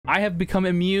I have become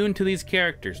immune to these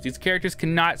characters. These characters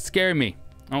cannot scare me.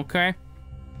 Okay?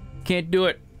 Can't do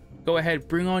it. Go ahead.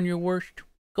 Bring on your worst.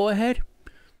 Go ahead.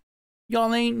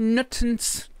 Y'all ain't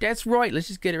nutsins. That's right. Let's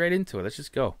just get right into it. Let's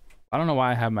just go. I don't know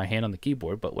why I have my hand on the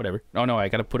keyboard, but whatever. Oh, no. I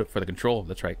gotta put it for the control.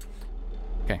 That's right.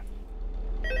 Okay.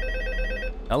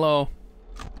 Hello.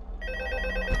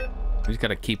 We just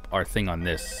gotta keep our thing on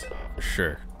this. For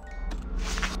sure.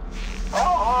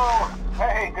 Oh,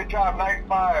 hey, good job, night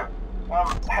 5.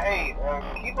 Hey,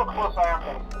 keep a close eye on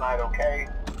things tonight, okay?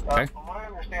 Okay. From what I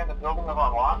understand, the building is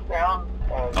on lockdown.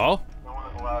 Oh? No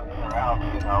one is allowed in or out,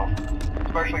 you know,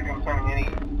 especially concerning any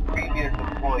previous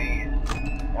employees.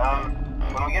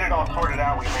 When we get it all sorted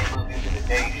out, we may move into the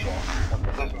day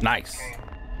shift. Nice.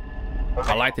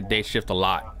 I like the day shift a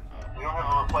lot. We don't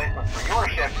have a replacement for your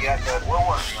shift yet, but we're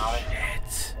working on it.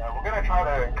 Shit. We're going to try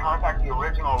to contact the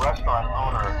original restaurant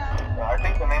owner. I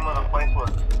think the name of the place was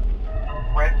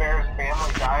Red Bear's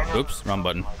Family Diner. Oops, wrong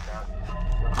button.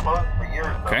 It was closed for years,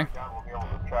 but okay. we'll be able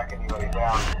to track anybody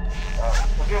down.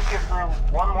 So just get through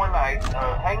one more night.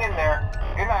 Hang in there.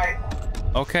 Good night.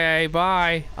 Okay,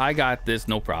 bye. I got this,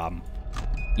 no problem.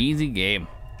 Easy game.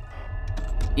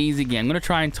 Easy game. I'm going to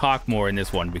try and talk more in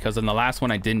this one because in the last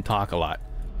one I didn't talk a lot.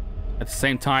 At the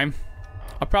same time,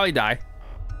 I'll probably die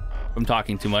from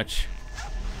talking too much.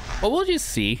 But we'll just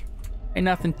see. Ain't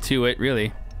nothing to it,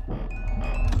 really.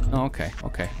 Oh, okay.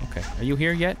 Are you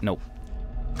here yet? Nope.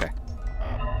 Okay.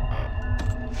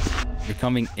 You're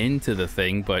coming into the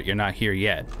thing, but you're not here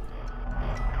yet.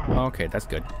 Okay, that's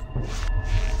good.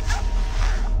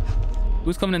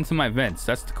 Who's coming into my vents?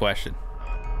 That's the question.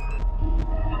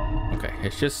 Okay,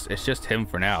 it's just him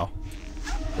for now.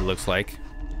 It looks like.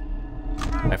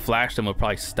 I flashed him, will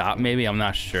probably stop maybe, I'm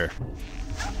not sure.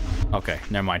 Okay,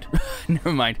 never mind.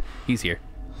 Never mind. He's here.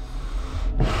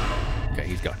 Okay,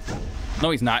 he's gone. No,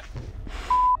 he's not.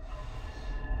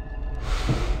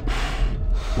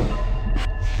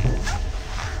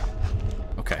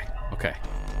 Okay.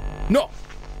 No!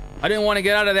 I didn't want to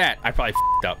get out of that. I probably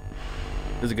f***ed up.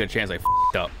 There's a good chance I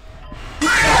f***ed up.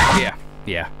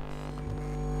 Yeah.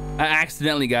 I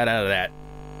accidentally got out of that.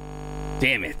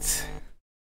 Damn it.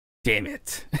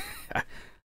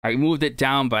 I moved it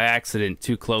down by accident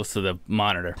too close to the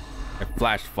monitor. I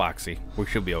flashed Foxy. We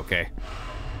should be okay.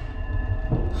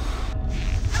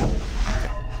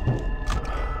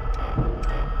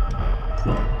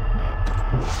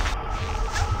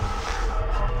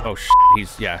 Oh shit,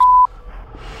 he's, yeah.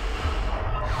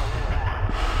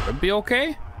 Should be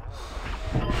okay?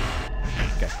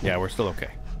 Okay, yeah, we're still okay.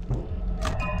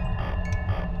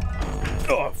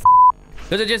 Oh, f.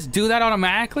 Does it just do that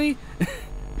automatically?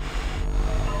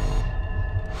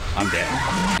 I'm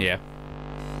dead. Yeah.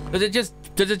 Does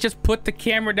it just put the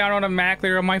camera down automatically,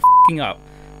 or am I f***ing up?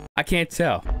 I can't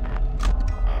tell.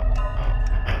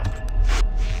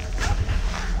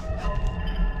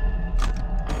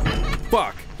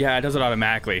 Fuck. Yeah, it does it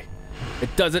automatically.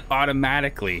 It does it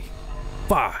automatically.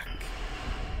 Fuck.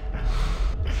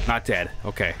 Not dead.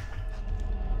 Okay.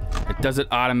 It does it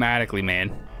automatically,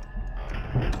 man.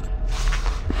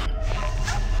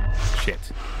 Shit.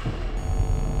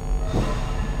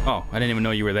 Oh, I didn't even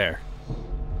know you were there.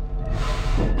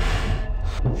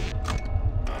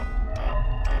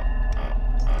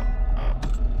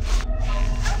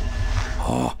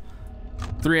 Oh,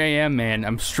 3 a.m. man.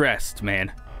 I'm stressed,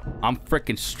 man. I'm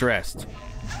freaking stressed.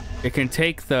 It can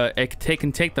take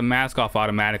the mask off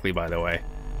automatically, by the way.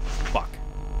 Fuck.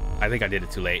 I think I did it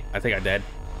too late. I think I'm dead.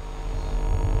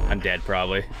 I'm dead,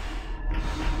 probably.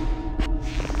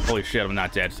 Holy shit, I'm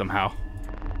not dead somehow.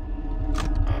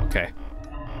 Okay.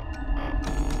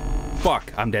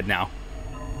 Fuck, I'm dead now.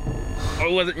 I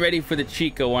wasn't ready for the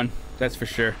Chica one, that's for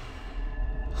sure.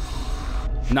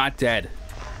 Not dead.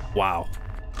 Wow.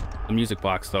 The music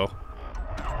box, though.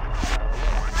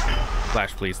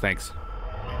 Flash, please, thanks.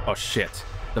 Oh, shit.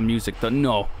 The music,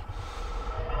 no.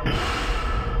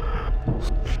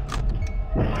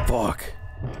 Fuck.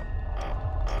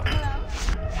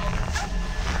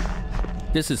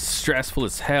 This is stressful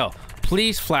as hell.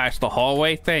 Please flash the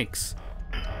hallway, thanks.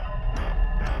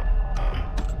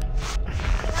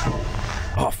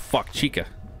 Oh, fuck, Chica.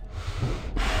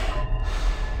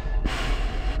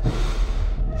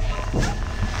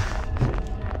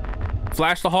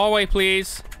 Flash the hallway,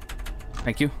 please.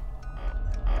 Thank you.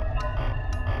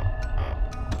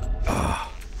 Ugh.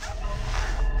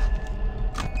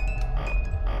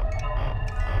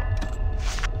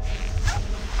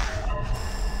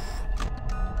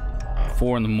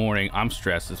 4 in the morning. I'm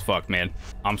stressed as fuck, man.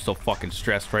 I'm so fucking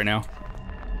stressed right now.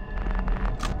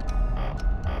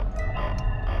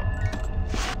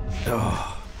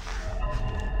 Ugh.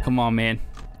 Come on, man.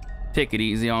 Take it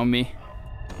easy on me.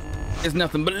 It's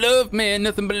nothing but love, man.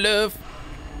 Nothing but love.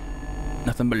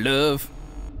 Nothing but love.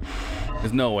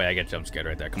 There's no way I get jump scared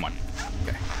right there. Come on.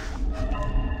 Okay.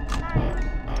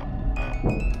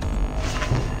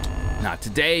 Not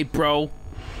today, bro.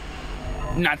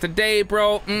 Not today,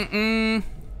 bro.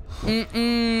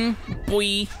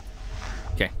 Boy.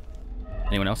 Okay.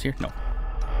 Anyone else here? No.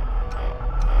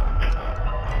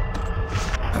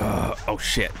 Oh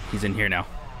shit. He's in here now.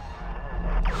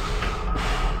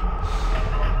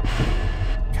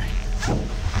 Okay.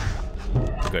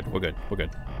 We're good. We're good. We're good.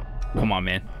 Come on,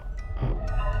 man.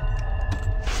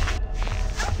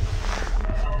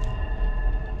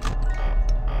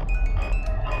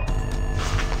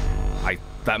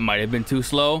 That might have been too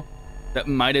slow. That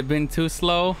might have been too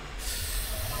slow.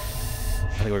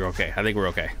 I think we're okay. I think we're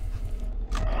okay.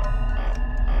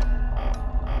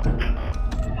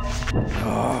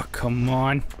 Oh, come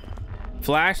on.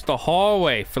 Flash the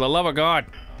hallway, for the love of God.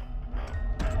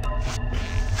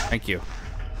 Thank you.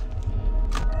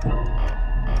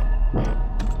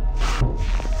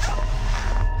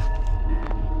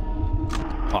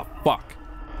 Oh, fuck.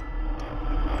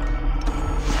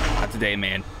 Not today,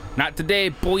 man. Not today,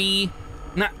 boy.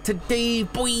 Not today,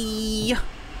 boy.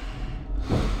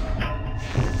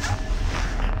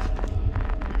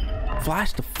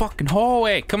 Flash the fucking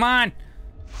hallway. Come on.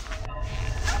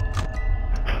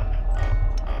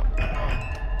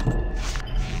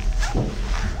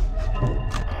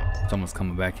 Someone's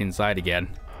coming back inside again.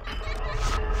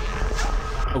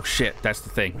 Oh shit, that's the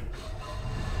thing.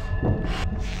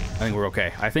 I think we're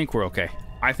okay. I think we're okay.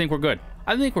 I think we're good.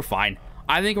 I think we're fine.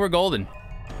 I think we're golden.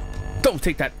 Don't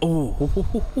take that. Oh,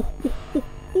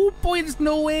 boy, there's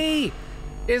no way.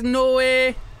 There's no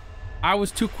way. I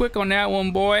was too quick on that one,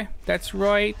 boy. That's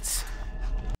right.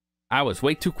 I was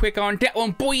way too quick on that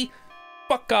one, boy.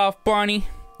 Fuck off, Barney.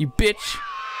 You bitch.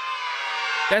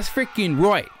 That's freaking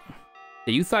right.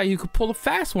 Yeah, you thought you could pull a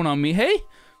fast one on me, hey?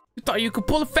 You thought you could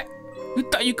pull a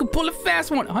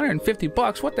fast one. 150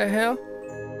 bucks. What the hell?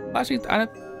 Actually,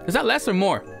 is that less or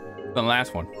more than the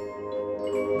last one?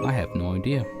 I have no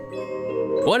idea.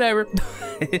 Whatever.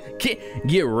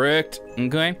 Get wrecked,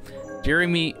 okay?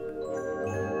 Jeremy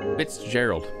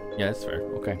Fitzgerald. Yeah, that's fair.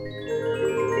 Okay.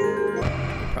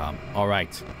 No problem. All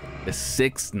right. The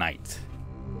 6th night.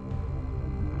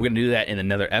 We're gonna do that in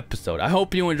another episode. I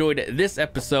hope you enjoyed this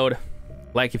episode.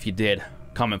 Like if you did.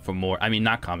 Comment for more. I mean,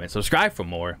 not comment. Subscribe for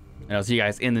more. And I'll see you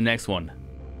guys in the next one.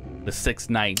 The 6th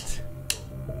night.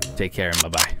 Take care and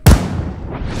bye-bye.